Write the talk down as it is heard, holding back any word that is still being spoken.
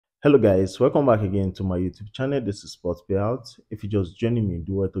Hello guys, welcome back again to my YouTube channel. This is Sports Payout. If you just joining me,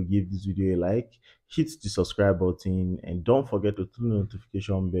 do well to give this video a like, hit the subscribe button, and don't forget to turn the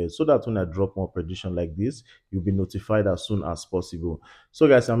notification bell so that when I drop more prediction like this, you'll be notified as soon as possible. So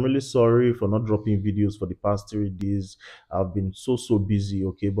guys, I'm really sorry for not dropping videos for the past 3 days. I've been so busy,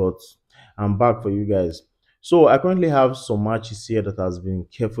 okay, but I'm back for you guys. So I currently have some matches here that has been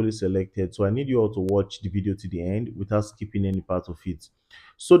carefully selected. So I need you all to watch the video to the end without skipping any part of it.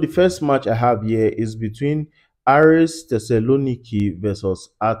 So the first match I have here is between Aris Thessaloniki versus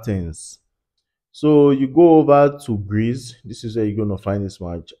Athens. So you go over to Greece. This is where you're going to find this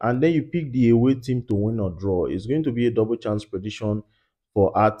match. And then you pick the away team to win or draw. It's going to be a double chance prediction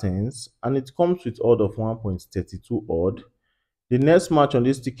for Athens. And it comes with odd of 1.32 odd. The next match on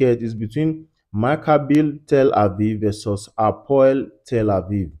this ticket is between Maccabi Tel Aviv versus Apoel Tel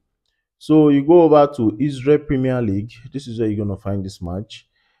Aviv. So you go over to Israel Premier League. This is where you're going to find this match.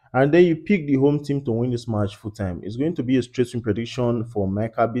 And then you pick the home team to win this match full time. It's going to be a straight win prediction for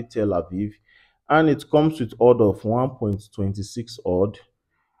Maccabi Tel Aviv. And it comes with odd of 1.26 odd.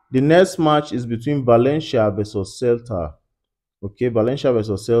 The next match is between Valencia versus Celta. Okay, Valencia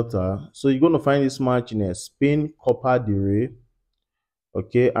versus Celta. So you're going to find this match in a Spain Copa del Rey.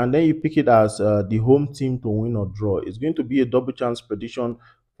 Okay, and then you pick it as the home team to win or draw. It's going to be a double chance prediction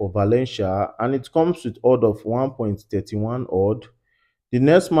for Valencia, and it comes with odd of 1.31 odd. The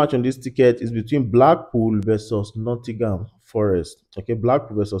next match on this ticket is between Blackpool versus Nottingham Forest. Okay,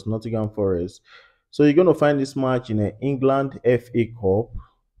 Blackpool versus Nottingham Forest. So you're going to find this match in an England FA Cup.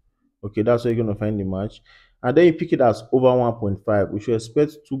 Okay, that's where you're going to find the match. And then you pick it as over 1.5. We should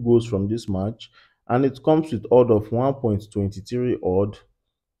expect 2 goals from this match. And it comes with odd of 1.23 odd.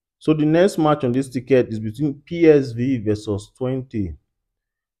 So the next match on this ticket is between PSV versus 20.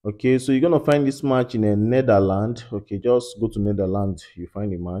 Okay, so you're gonna find this match in a Netherlands. Okay, just go to Netherlands, you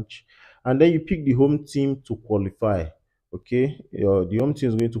find the match, and then you pick the home team to qualify. Okay, the home team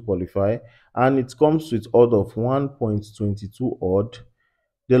is going to qualify, and it comes with odd of 1.22 odd.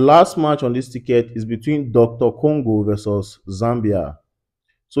 The last match on this ticket is between Dr. Congo versus Zambia.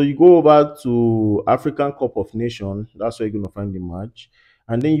 So you go over to African Cup of Nations. That's where you're going to find the match.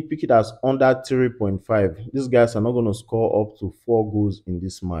 And then you pick it as under 3.5. These guys are not going to score up to 4 goals in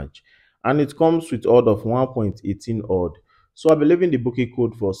this match. And it comes with odd of 1.18 odd. So I believe in the booking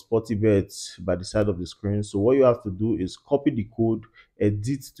code for Sporty Bets by the side of the screen. So what you have to do is copy the code,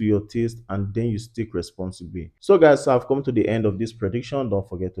 edit to your taste, and then you stick responsibly. So guys, I've come to the end of this prediction. Don't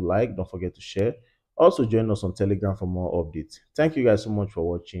forget to like, don't forget to share. Also join us on Telegram for more updates. Thank you guys so much for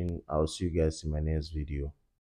watching. I'll see you guys in my next video.